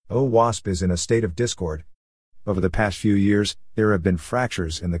OWASP is in a state of discord. Over the past few years, there have been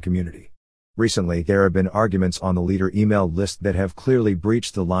fractures in the community. Recently, there have been arguments on the leader email list that have clearly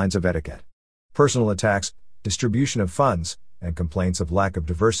breached the lines of etiquette. Personal attacks, distribution of funds, and complaints of lack of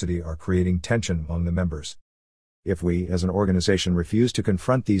diversity are creating tension among the members. If we, as an organization, refuse to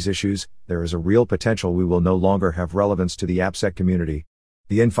confront these issues, there is a real potential we will no longer have relevance to the AppSec community.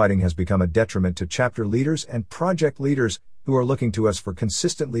 The infighting has become a detriment to chapter leaders and project leaders who are looking to us for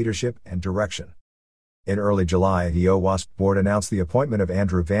consistent leadership and direction. In early July, the OWASP board announced the appointment of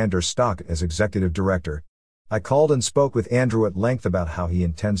Andrew van der Stock as executive director. I called and spoke with Andrew at length about how he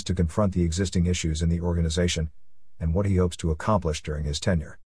intends to confront the existing issues in the organization and what he hopes to accomplish during his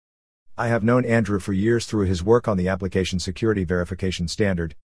tenure. I have known Andrew for years through his work on the Application Security Verification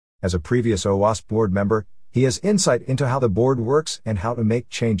Standard. As a previous OWASP board member, he has insight into how the board works and how to make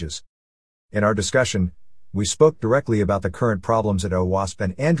changes. In our discussion, we spoke directly about the current problems at OWASP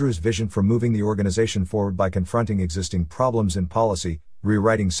and Andrew's vision for moving the organization forward by confronting existing problems in policy,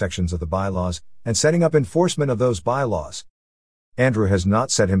 rewriting sections of the bylaws, and setting up enforcement of those bylaws. Andrew has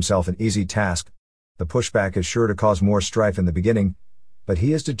not set himself an easy task. The pushback is sure to cause more strife in the beginning, but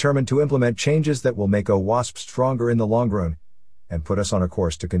he is determined to implement changes that will make OWASP stronger in the long run and put us on a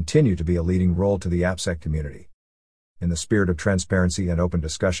course to continue to be a leading role to the AppSec community. In the spirit of transparency and open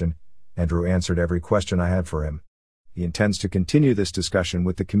discussion, Andrew answered every question I had for him. He intends to continue this discussion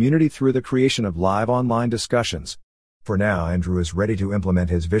with the community through the creation of live online discussions. For now, Andrew is ready to implement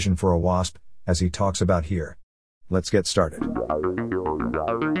his vision for OWASP, as he talks about here. Let's get started.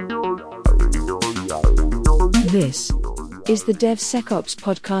 This is the DevSecOps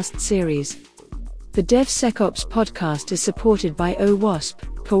podcast series. The DevSecOps podcast is supported by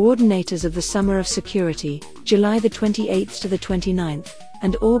OWASP, coordinators of the Summer of Security, July the 28th to the 29th,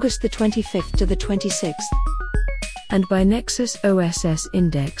 and August the 25th to the 26th. And by Nexus OSS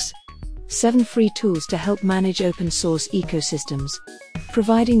Index, 7 free tools to help manage open source ecosystems,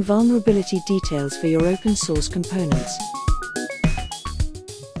 providing vulnerability details for your open source components.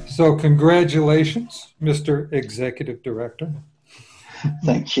 So congratulations, Mr. Executive Director.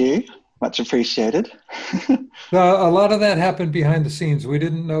 Thank you. Much appreciated. A lot of that happened behind the scenes. We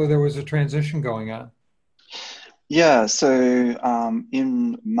didn't know there was a transition going on. Yeah, so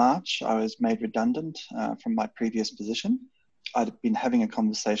in March, I was made redundant from my previous position. I'd been having a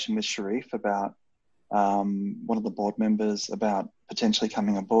conversation with Sharif about one of the board members about potentially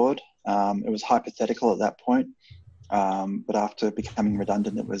coming aboard. It was hypothetical at that point, but after becoming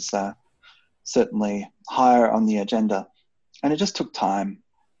redundant, it was certainly higher on the agenda. And it just took time.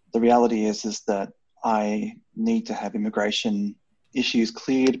 The reality is that I need to have immigration issues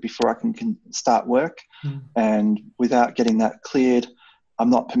cleared before I can start work. And without getting that cleared, I'm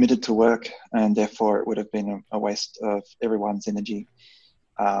not permitted to work, and therefore it would have been a waste of everyone's energy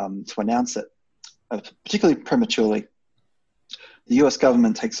to announce it, particularly prematurely. The US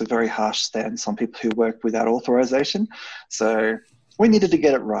government takes a very harsh stance on people who work without authorization, so we needed to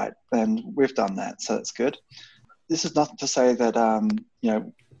get it right, and we've done that, so that's good. This is not to say that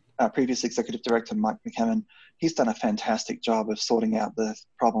our previous executive director, Mike McCammon, he's done a fantastic job of sorting out the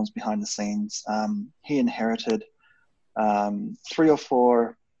problems behind the scenes. He inherited 3 or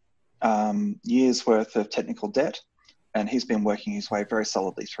 4 years worth of technical debt, and he's been working his way very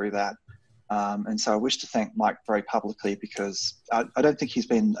solidly through that. And so I wish to thank Mike very publicly, because I don't think he's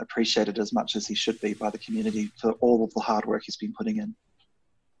been appreciated as much as he should be by the community for all of the hard work he's been putting in.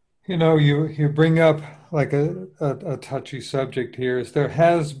 You know, you bring up like a touchy subject here. Is there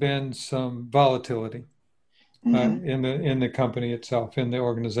has been some volatility in the company itself, in the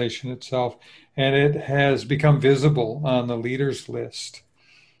organization itself, and it has become visible on the leaders list.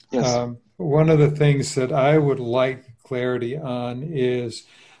 Yes. One of the things that I would like clarity on is,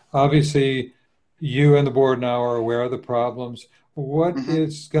 obviously, you and the board now are aware of the problems. What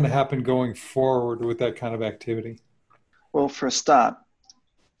is going to happen going forward with that kind of activity? Well, for a start,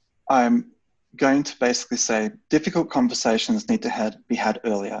 I'm going to basically say difficult conversations need to be had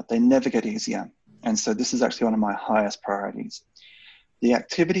earlier. They never get easier. And so this is actually one of my highest priorities. The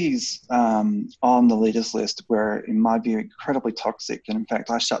activities on the leaders list were, in my view, incredibly toxic. And in fact,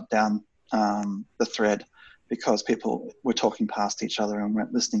 I shut down the thread because people were talking past each other and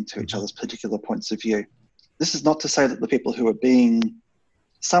weren't listening to each other's particular points of view. This is not to say that the people who are being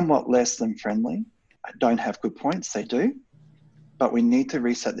somewhat less than friendly don't have good points. They do. But we need to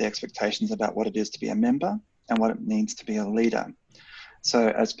reset the expectations about what it is to be a member and what it means to be a leader. So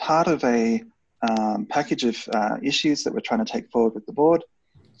as part of a package of issues that we're trying to take forward with the board,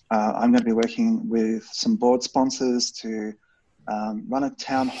 I'm going to be working with some board sponsors to run a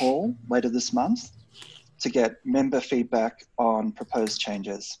town hall later this month to get member feedback on proposed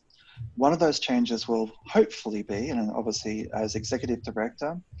changes. One of those changes will hopefully be, and obviously as executive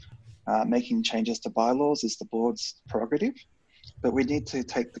director, making changes to bylaws is the board's prerogative, but we need to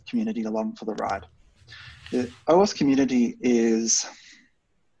take the community along for the ride. The OWASP community is,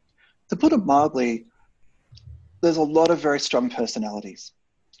 to put it mildly, there's a lot of very strong personalities,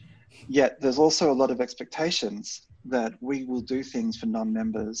 yet there's also a lot of expectations that we will do things for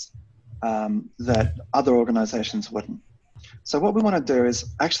non-members that other organisations wouldn't. So what we want to do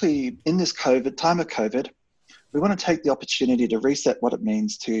is actually, in this time of COVID, we want to take the opportunity to reset what it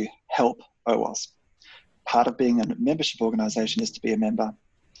means to help OWASP. Part of being a membership organisation is to be a member.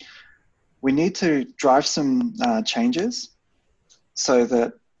 We need to drive some changes so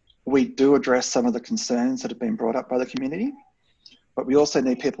that we do address some of the concerns that have been brought up by the community, but we also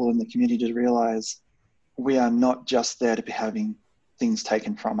need people in the community to realise we are not just there to be having things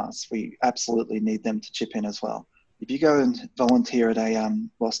taken from us. We absolutely need them to chip in as well. If you go and volunteer at a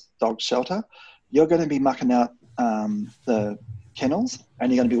lost dog shelter, you're going to be mucking out the kennels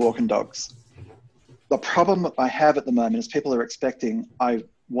and you're going to be walking dogs. The problem I have at the moment is people are expecting, I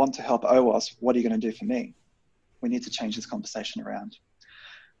want to help OWASP, what are you going to do for me? We need to change this conversation around.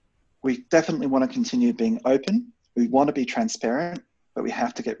 We definitely want to continue being open. We want to be transparent, but we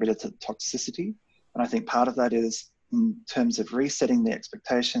have to get rid of the toxicity. And I think part of that is, in terms of resetting the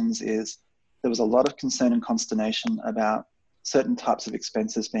expectations, is there was a lot of concern and consternation about certain types of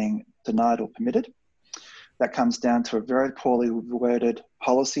expenses being denied or permitted. That comes down to a very poorly worded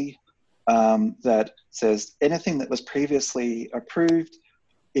policy that says anything that was previously approved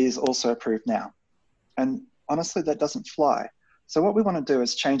is also approved now. And honestly, that doesn't fly. So what we want to do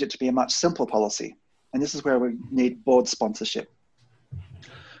is change it to be a much simpler policy. And this is where we need board sponsorship.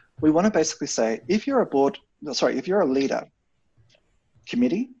 We want to basically say, if you're a leader,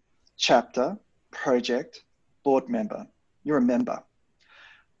 committee, chapter, project, board member, you're a member.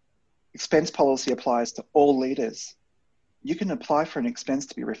 Expense policy applies to all leaders. You can apply for an expense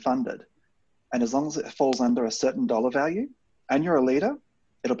to be refunded. And as long as it falls under a certain dollar value and you're a leader,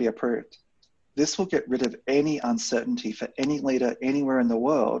 it'll be approved. This will get rid of any uncertainty for any leader anywhere in the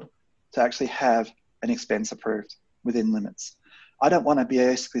world to actually have an expense approved within limits. I don't want to be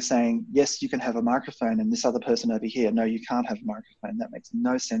basically saying, yes, you can have a microphone and this other person over here, no, you can't have a microphone. That makes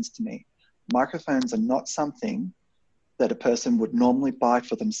no sense to me. Microphones are not something that a person would normally buy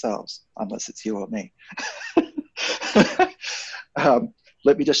for themselves, unless it's you or me.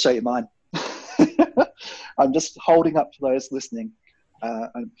 Let me just show you mine. I'm just holding up for those listening.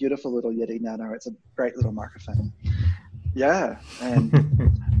 A beautiful little Yeti Nano. It's a great little microphone. Yeah, and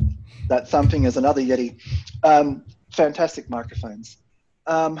that thumping is another Yeti. Fantastic microphones.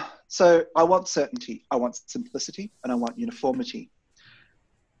 So I want certainty, I want simplicity, and I want uniformity.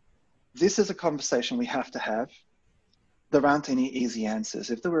 This is a conversation we have to have. There aren't any easy answers.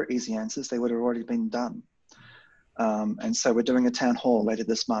 If there were easy answers, they would have already been done. And so we're doing a town hall later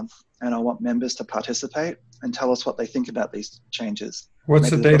this month, and I want members to participate and tell us what they think about these changes. What's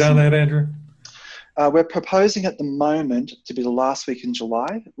the date on that, Andrew? We're proposing at the moment to be the last week in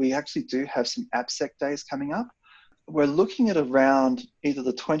July. We actually do have some AppSec days coming up. We're looking at around either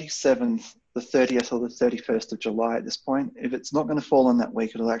the 27th, the 30th, or the 31st of July at this point. If it's not going to fall on that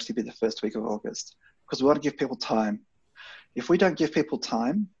week, it'll actually be the first week of August, because we want to give people time. If we don't give people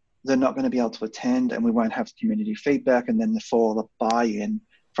time, they're not going to be able to attend, and we won't have community feedback and then the buy-in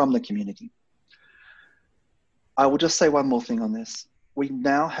from the community. I will just say one more thing on this. We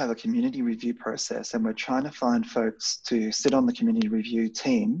now have a community review process, and we're trying to find folks to sit on the community review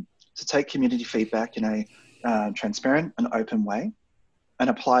team to take community feedback in a transparent and open way and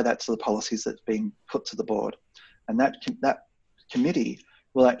apply that to the policies that's being put to the board. And that committee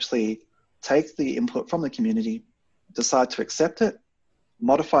will actually take the input from the community, decide to accept it,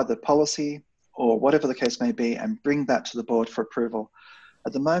 modify the policy, or whatever the case may be, and bring that to the board for approval.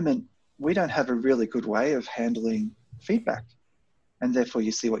 At the moment, we don't have a really good way of handling feedback, and therefore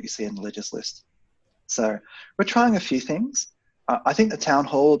you see what you see in the legis list. So we're trying a few things. I think the town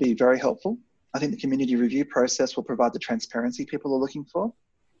hall will be very helpful. I think the community review process will provide the transparency people are looking for,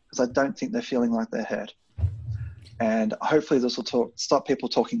 because I don't think they're feeling like they're heard. And hopefully this will stop people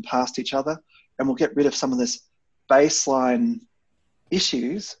talking past each other, and we'll get rid of some of this baseline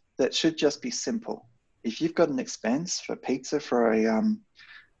issues that should just be simple. If you've got an expense for pizza for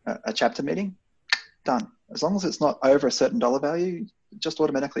a chapter meeting, done. As long as it's not over a certain dollar value, just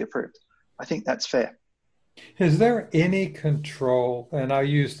automatically approved. I think that's fair. Is there any control, and I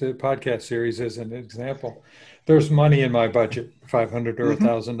use the podcast series as an example, there's money in my budget, $500 or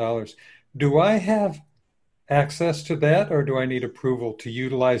 $1,000. Do I have access to that, or do I need approval to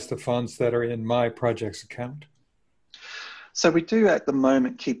utilize the funds that are in my project's account? So we do at the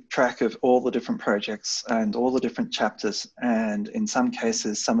moment keep track of all the different projects and all the different chapters. And in some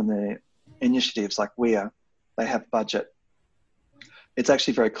cases, some of the initiatives like WEA, they have budget. It's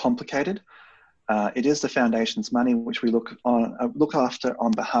actually very complicated. It is the foundation's money, which we look after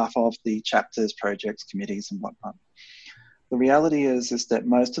on behalf of the chapters, projects, committees, and whatnot. The reality is that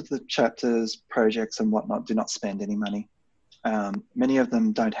most of the chapters, projects, and whatnot do not spend any money. Many of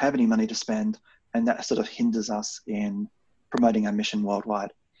them don't have any money to spend, and that sort of hinders us in promoting our mission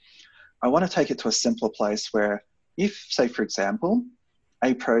worldwide. I want to take it to a simpler place where if, say, for example,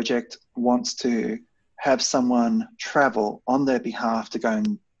 a project wants to have someone travel on their behalf to go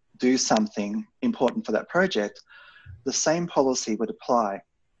and do something important for that project, the same policy would apply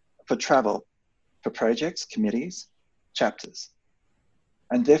for travel for projects, committees, chapters.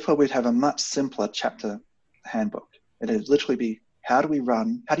 And therefore we'd have a much simpler chapter handbook. It'd literally be, how do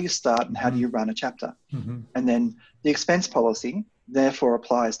you start and how do you run a chapter? Mm-hmm. And then the expense policy therefore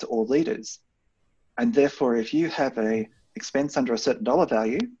applies to all leaders. And therefore, if you have a expense under a certain dollar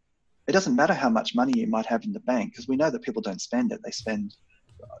value, it doesn't matter how much money you might have in the bank, because we know that people don't spend it. They spend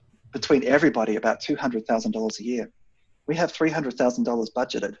between everybody about $200,000 a year. We have $300,000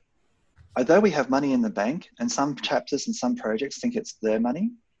 budgeted. Although we have money in the bank, and some chapters and some projects think it's their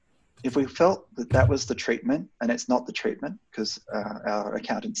money, if we felt that that was the treatment, and it's not the treatment, because our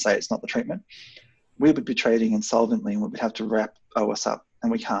accountants say it's not the treatment, we would be trading insolvently and we would have to owe us up,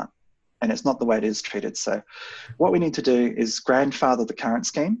 and we can't. And it's not the way it is treated. So what we need to do is grandfather the current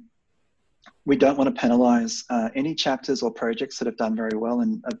scheme. We don't want to penalise any chapters or projects that have done very well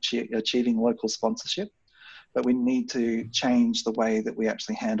in achieving local sponsorship, but we need to change the way that we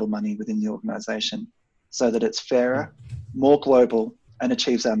actually handle money within the organisation so that it's fairer, more global, and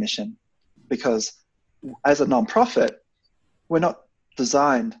achieves our mission. Because as a non-profit, we're not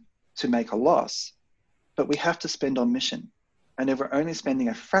designed to make a loss, but we have to spend on mission. And if we're only spending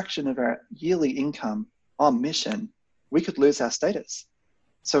a fraction of our yearly income on mission, we could lose our status.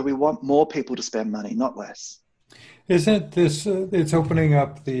 So we want more people to spend money, not less. Isn't this, it's opening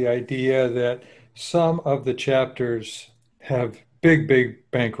up the idea that some of the chapters have big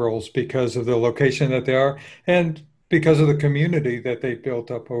bankrolls because of the location that they are and because of the community that they built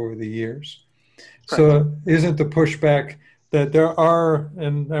up over the years. Correct. So isn't the pushback that there are,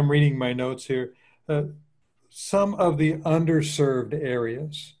 and I'm reading my notes here, some of the underserved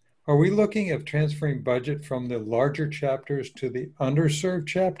areas, are we looking at transferring budget from the larger chapters to the underserved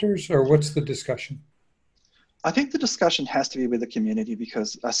chapters, or what's the discussion? I think the discussion has to be with the community,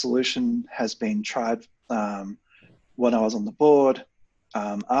 because a solution has been tried when I was on the board.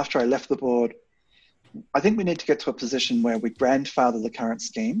 After I left the board, I think we need to get to a position where we grandfather the current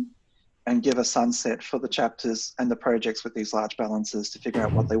scheme and give a sunset for the chapters and the projects with these large balances to figure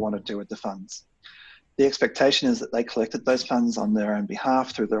out what they want to do with the funds. The expectation is that they collected those funds on their own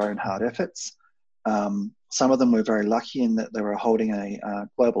behalf through their own hard efforts. Some of them were very lucky in that they were holding a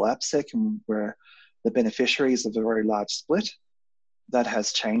global AppSec and were the beneficiaries of a very large split. That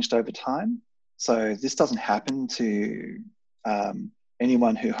has changed over time. So this doesn't happen to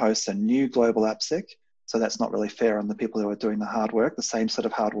anyone who hosts a new global AppSec. So that's not really fair on the people who are doing the hard work, the same sort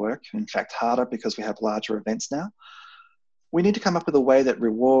of hard work, in fact, harder, because we have larger events now. We need to come up with a way that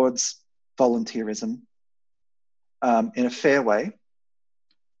rewards volunteerism in a fair way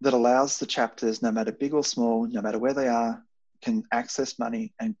that allows the chapters, no matter big or small, no matter where they are, can access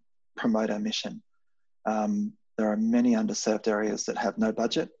money and promote our mission. There are many underserved areas that have no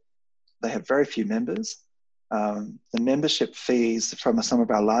budget. They have very few members. The membership fees from some of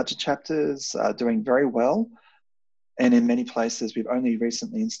our larger chapters are doing very well. And in many places, we've only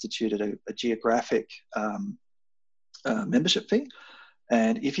recently instituted a geographic membership fee.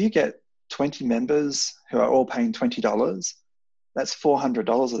 And if you get 20 members who are all paying $20, that's $400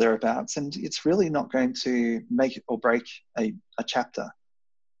 or thereabouts. And it's really not going to make or break a chapter.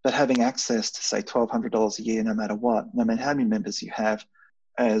 But having access to, say, $1,200 a year, no matter what, no matter how many members you have,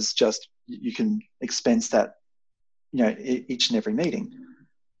 as just, you can expense that, each and every meeting,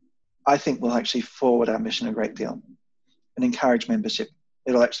 I think will actually forward our mission a great deal and encourage membership.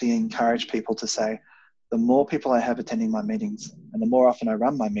 It'll actually encourage people to say, the more people I have attending my meetings and the more often I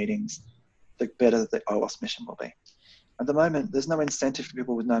run my meetings, the better the OWASP mission will be. At the moment, there's no incentive for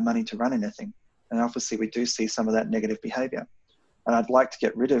people with no money to run anything. And obviously we do see some of that negative behavior. And I'd like to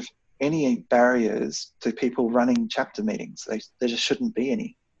get rid of any barriers to people running chapter meetings. There just shouldn't be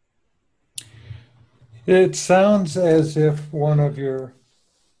any. It sounds as if one of your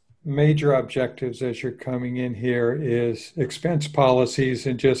major objectives as you're coming in here is expense policies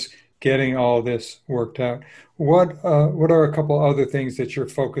and just getting all this worked out. What are a couple other things that you're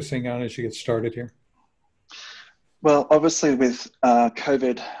focusing on as you get started here? Well, obviously with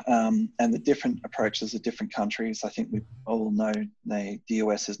COVID and the different approaches of different countries, I think we all know the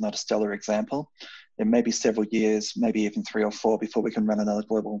US is not a stellar example. It may be several years, maybe even 3 or 4 before we can run another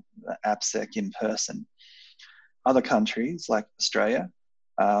global AppSec in person. Other countries like Australia,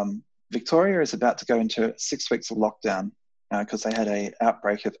 Victoria is about to go into 6 weeks of lockdown because they had an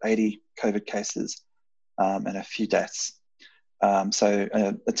outbreak of 80 COVID cases and a few deaths. So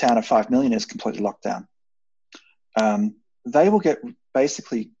a town of 5 million is completely locked down. They will get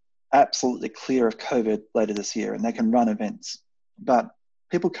basically absolutely clear of COVID later this year, and they can run events. But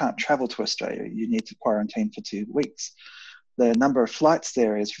people can't travel to Australia. You need to quarantine for 2 weeks. The number of flights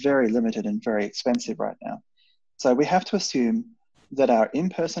there is very limited and very expensive right now. So we have to assume that our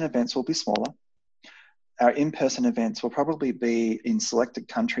in-person events will be smaller. Our in-person events will probably be in selected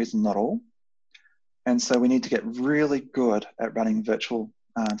countries and not all. And so we need to get really good at running virtual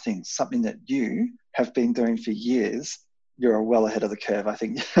things, something that you have been doing for years. You're well ahead of the curve, I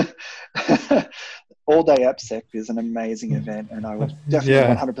think. All Day AppSec is an amazing event, and I would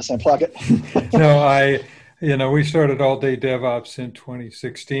definitely 100% plug it. No, we started All Day DevOps in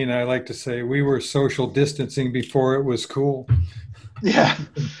 2016. I like to say we were social distancing before it was cool. Yeah,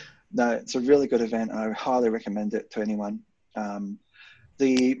 no, it's a really good event. I highly recommend it to anyone.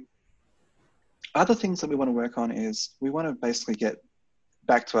 The other things that we want to work on is we want to basically get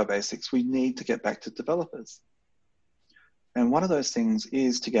back to our basics. We need to get back to developers. And one of those things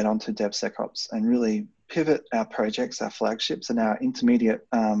is to get onto DevSecOps and really pivot our projects, our flagships and our intermediate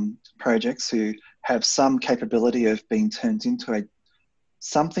projects who have some capability of being turned into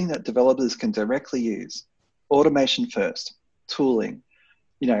something that developers can directly use. Automation first, tooling,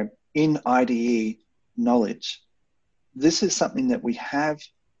 in IDE knowledge. This is something that we have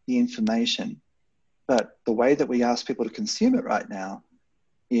the information, but the way that we ask people to consume it right now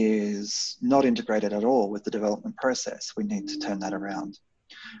is not integrated at all with the development process. We need to turn that around.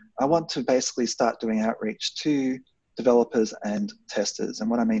 I want to basically start doing outreach to developers and testers. And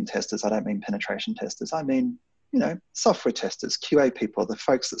when I mean testers, I don't mean penetration testers. I mean, software testers, QA people, the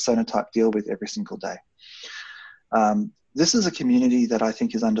folks that Sonatype deal with every single day. This is a community that I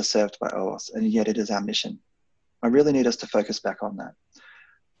think is underserved by OWASP, and yet it is our mission. I really need us to focus back on that.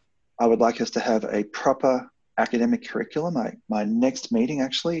 I would like us to have a proper academic curriculum. My next meeting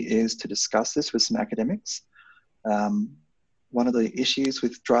actually is to discuss this with some academics. One of the issues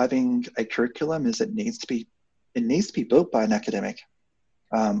with driving a curriculum is it needs to be built by an academic.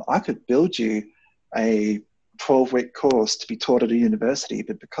 I could build you a 12-week course to be taught at a university,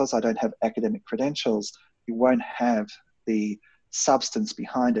 but because I don't have academic credentials, you won't have the substance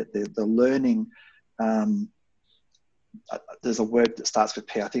behind it, the learning. There's a word that starts with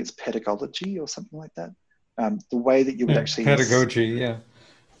P. I think it's pedagogy or something like that. The way that you would actually... Pedagogy, yeah.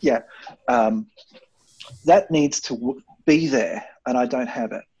 Yeah. That needs to be there, and I don't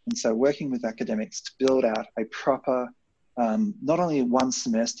have it. And so working with academics to build out a proper, not only one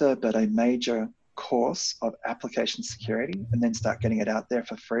semester, but a major course of application security, and then start getting it out there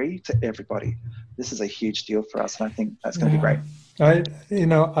for free to everybody. This is a huge deal for us, and I think that's going to be great.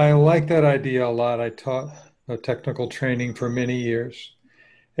 I like that idea a lot. I taught technical training for many years.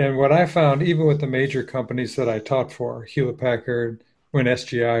 And what I found, even with the major companies that I taught for, Hewlett-Packard, when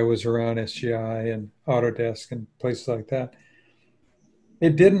SGI was around, SGI and Autodesk and places like that,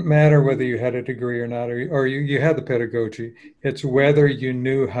 it didn't matter whether you had a degree or not, or you had the pedagogy. It's whether you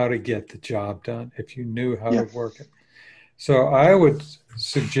knew how to get the job done, if you knew how to work it. So I would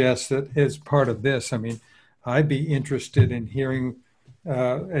suggest that as part of this, I'd be interested in hearing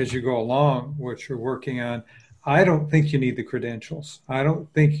as you go along what you're working on. I don't think you need the credentials. I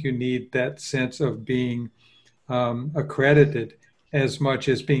don't think you need that sense of being accredited as much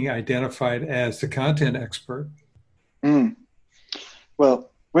as being identified as the content expert.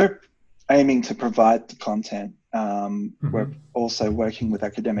 Well, we're aiming to provide the content. We're also working with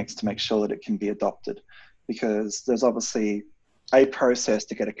academics to make sure that it can be adopted, because there's obviously a process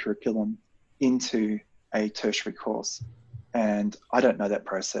to get a curriculum into a tertiary course. And I don't know that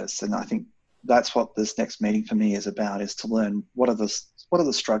process. And I think that's what this next meeting for me is about, is to learn what are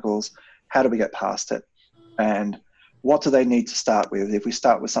the struggles, how do we get past it, and what do they need to start with? If we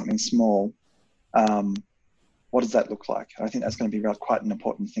start with something small, what does that look like? I think that's going to be quite an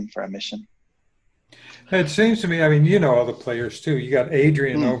important thing for our mission. It seems to me, all the players too. You got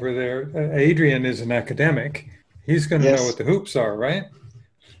Adrian over there. Adrian is an academic. He's going to know what the hoops are, right?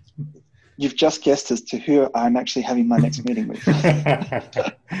 You've just guessed as to who I'm actually having my next meeting with.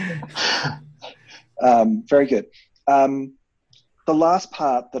 Very good. The the last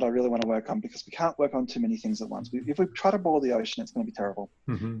part that I really want to work on, because we can't work on too many things at once. If we try to boil the ocean, it's going to be terrible.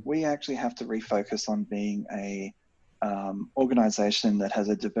 Mm-hmm. We actually have to refocus on being a organization that has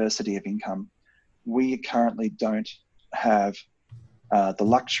a diversity of income. We currently don't have the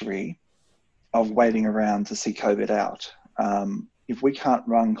luxury of waiting around to see COVID out. If we can't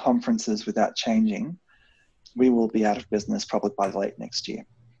run conferences without changing, we will be out of business probably by late next year.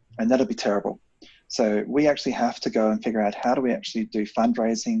 And that'll be terrible. So we actually have to go and figure out how do we actually do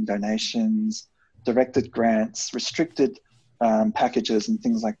fundraising, donations, directed grants, restricted packages and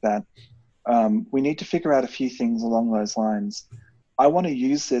things like that. We need to figure out a few things along those lines. I want to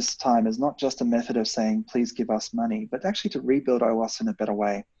use this time as not just a method of saying, please give us money, but actually to rebuild OWASP in a better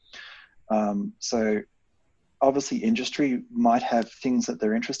way. So obviously industry might have things that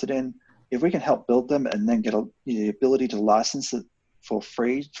they're interested in. If we can help build them and then get the ability to license it for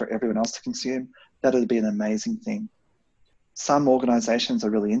free for everyone else to consume, that would be an amazing thing. Some organizations are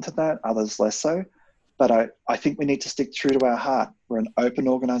really into that, others less so. But I think we need to stick true to our heart. We're an open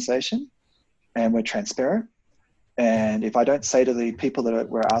organization and we're transparent. And if I don't say to the people that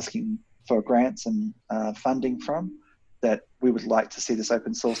we're asking for grants and funding from that we would like to see this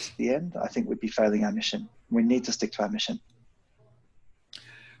open source to the end, I think we'd be failing our mission. We need to stick to our mission.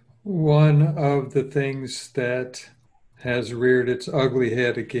 One of the things that has reared its ugly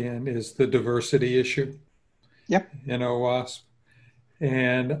head again is the diversity issue. Yep. In OWASP.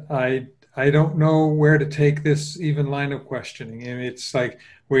 And I don't know where to take this even line of questioning. And it's like,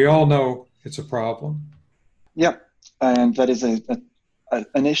 we all know it's a problem. Yep. And that is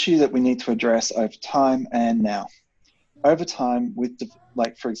an issue that we need to address over time and now. Over time, with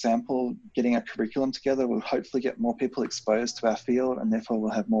for example, getting a curriculum together will hopefully get more people exposed to our field, and therefore we'll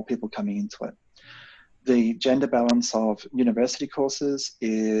have more people coming into it. The gender balance of university courses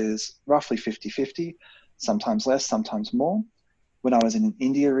is roughly 50-50, sometimes less, sometimes more. When I was in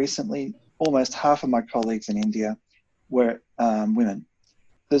India recently, almost half of my colleagues in India were women.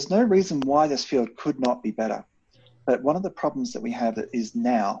 There's no reason why this field could not be better. But one of the problems that we have that is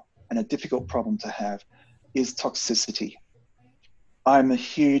now, and a difficult problem to have, is toxicity. I'm a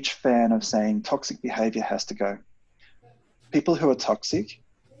huge fan of saying toxic behavior has to go. People who are toxic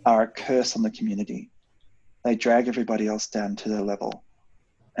are a curse on the community. They drag everybody else down to their level.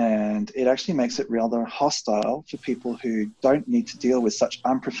 And it actually makes it rather hostile for people who don't need to deal with such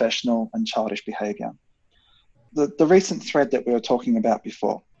unprofessional and childish behavior. The recent thread that we were talking about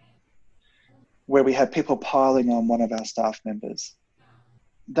before, where we had people piling on one of our staff members,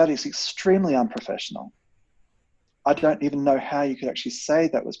 that is extremely unprofessional. I don't even know how you could actually say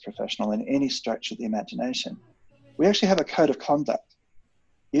that was professional in any stretch of the imagination. We actually have a code of conduct.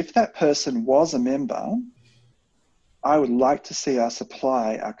 If that person was a member, I would like to see us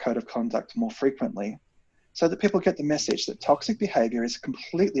apply our code of conduct more frequently so that people get the message that toxic behavior is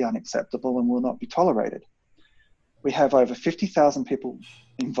completely unacceptable and will not be tolerated. We have over 50,000 people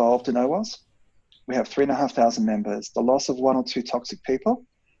involved in OWASP. We have 3,500 members. The loss of one or two toxic people,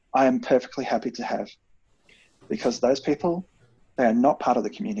 I am perfectly happy to have, because those people, they are not part of the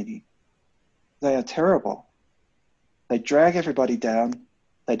community. They are terrible. They drag everybody down.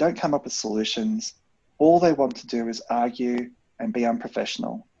 They don't come up with solutions. All they want to do is argue and be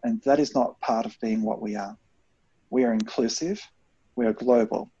unprofessional. And that is not part of being what we are. We are inclusive. We are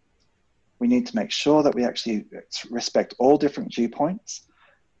global. We need to make sure that we actually respect all different viewpoints.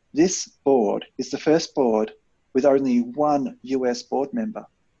 This board is the first board with only one US board member.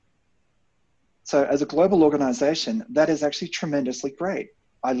 So as a global organization, that is actually tremendously great.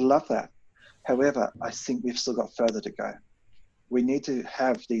 I love that. However, I think we've still got further to go. We need to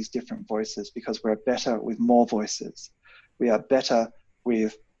have these different voices because we're better with more voices. We are better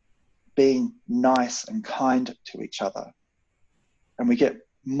with being nice and kind to each other. And we get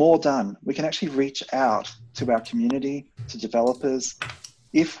more done. We can actually reach out to our community, to developers,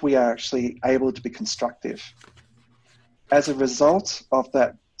 if we are actually able to be constructive. As a result of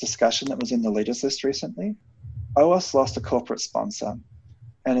that discussion that was in the leaders list recently, OWASP lost a corporate sponsor.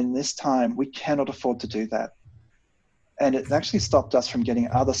 And in this time, we cannot afford to do that. And it actually stopped us from getting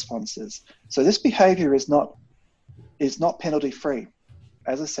other sponsors. So this behavior is not penalty free.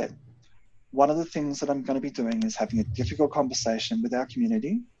 As I said, one of the things that I'm going to be doing is having a difficult conversation with our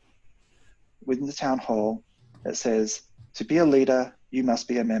community within the town hall that says, to be a leader, you must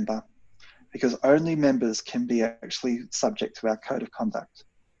be a member, because only members can be actually subject to our code of conduct.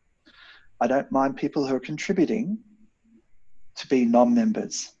 I don't mind people who are contributing to be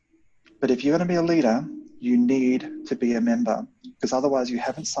non-members. But if you're going to be a leader, you need to be a member, because otherwise you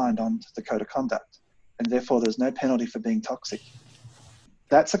haven't signed on to the code of conduct, and therefore there's no penalty for being toxic.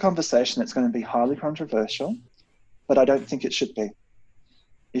 That's a conversation that's going to be highly controversial, but I don't think it should be.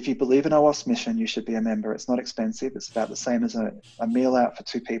 If you believe in OWASP mission, you should be a member. It's not expensive. It's about the same as a meal out for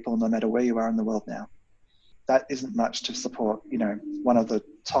 2 people, no matter where you are in the world now. That isn't much to support, one of the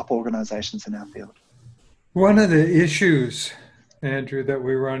top organizations in our field. One of the issues, Andrew, that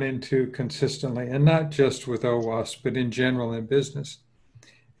we run into consistently, and not just with OWASP, but in general in business,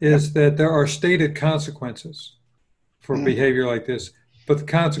 is that there are stated consequences for behavior like this, but the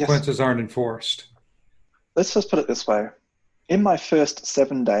consequences aren't enforced. Let's just put it this way. In my first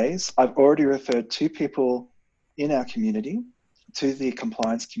 7 days, I've already referred 2 people in our community to the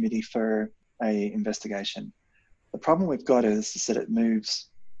compliance committee for a investigation. The problem we've got is that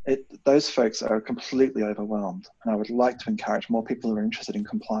those folks are completely overwhelmed, and I would like to encourage more people who are interested in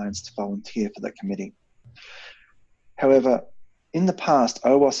compliance to volunteer for that committee. However, in the past,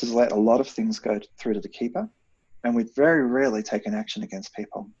 OWASP has let a lot of things go through to the keeper, and we've very rarely taken action against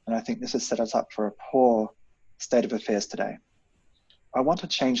people. And I think this has set us up for a poor state of affairs today. I want to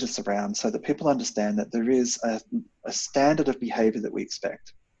change this around so that people understand that there is a standard of behavior that we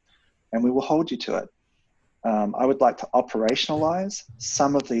expect, and we will hold you to it. I would like to operationalize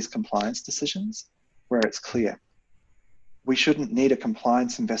some of these compliance decisions where it's clear. We shouldn't need a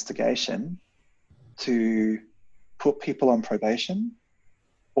compliance investigation to put people on probation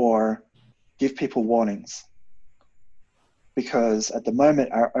or give people warnings. Because at the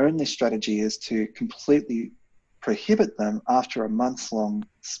moment, our only strategy is to completely prohibit them after a months-long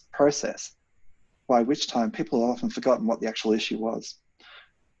process, by which time people have often forgotten what the actual issue was.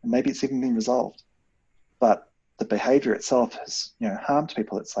 And maybe it's even been resolved. But the behavior itself has harmed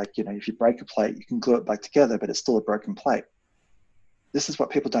people. It's like, if you break a plate, you can glue it back together, but it's still a broken plate. This is what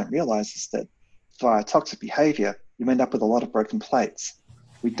people don't realize, is that via toxic behavior, you end up with a lot of broken plates.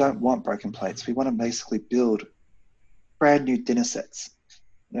 We don't want broken plates. We want to basically build brand new dinner sets.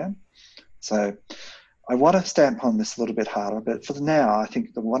 Yeah. So I want to stamp on this a little bit harder, but for now, I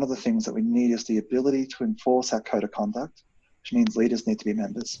think that one of the things that we need is the ability to enforce our code of conduct, which means leaders need to be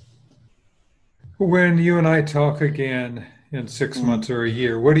members. When you and I talk again in 6 months or a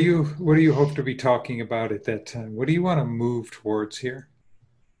year, what do you hope to be talking about at that time? What do you want to move towards here?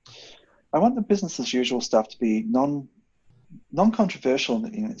 I want the business as usual stuff to be non-controversial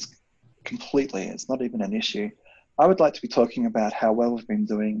completely. It's not even an issue. I would like to be talking about how well we've been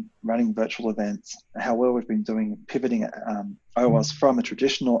doing running virtual events, how well we've been doing pivoting OWASP from a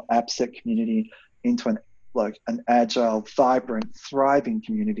traditional AppSec community into an agile, vibrant, thriving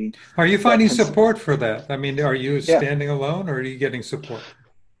community. Are you finding support for that? I mean, are you standing alone, or are you getting support?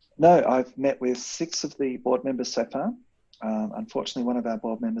 No, I've met with 6 of the board members so far. Unfortunately, one of our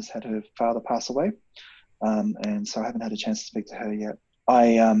board members had her father pass away, and so I haven't had a chance to speak to her yet.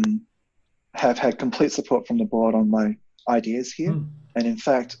 I have had complete support from the board on my ideas here. And in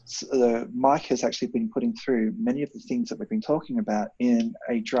fact, Mike has actually been putting through many of the things that we've been talking about in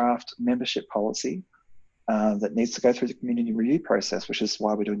a draft membership policy that needs to go through the community review process, which is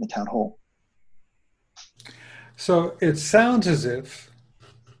why we're doing the town hall. So it sounds as if,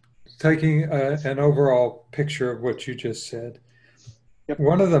 taking an overall picture of what you just said,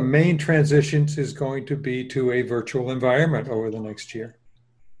 one of the main transitions is going to be to a virtual environment over the next year.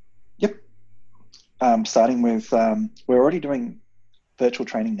 Yep. Starting with, we're already doing virtual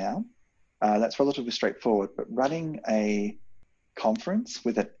training now. That's relatively straightforward, but running a conference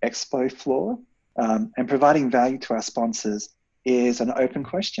with an expo floor and providing value to our sponsors is an open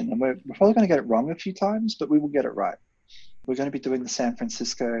question. And we're probably going to get it wrong a few times, but we will get it right. We're going to be doing the San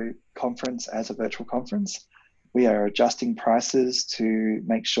Francisco conference as a virtual conference. We are adjusting prices to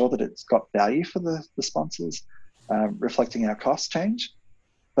make sure that it's got value for the sponsors, reflecting our cost change.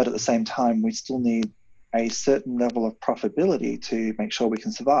 But at the same time, we still need a certain level of profitability to make sure we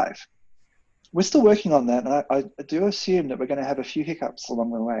can survive. We're still working on that, and I do assume that we're going to have a few hiccups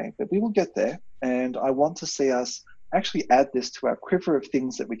along the way, but we will get there. And I want to see us actually add this to our quiver of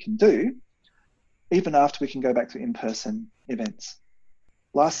things that we can do, even after we can go back to in-person events.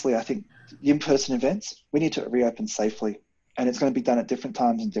 Lastly, I think in-person events, we need to reopen safely, and it's going to be done at different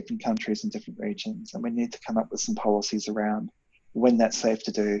times in different countries and different regions, and we need to come up with some policies around when that's safe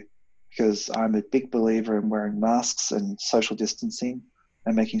to do, because I'm a big believer in wearing masks and social distancing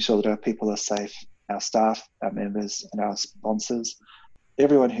and making sure that our people are safe, our staff, our members, and our sponsors.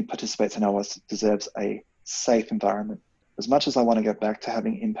 Everyone who participates in OWASP deserves a safe environment. As much as I want to get back to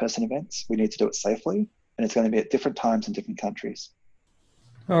having in-person events, we need to do it safely, and it's going to be at different times in different countries.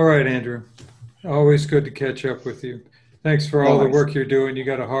 All right, Andrew. Always good to catch up with you. Thanks for all the work you're doing. You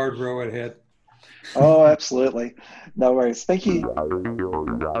got a hard road ahead. Oh, absolutely. No worries. Thank you.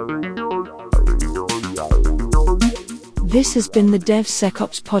 This has been the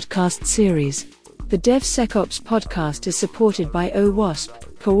DevSecOps podcast series. The DevSecOps podcast is supported by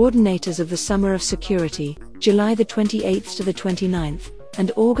OWASP, coordinators of the Summer of Security, July the 28th to the 29th,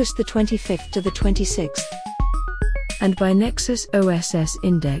 and August the 25th to the 26th. And by Nexus OSS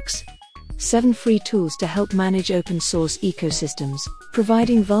Index. 7 free tools to help manage open source ecosystems,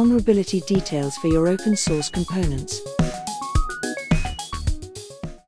 providing vulnerability details for your open source components.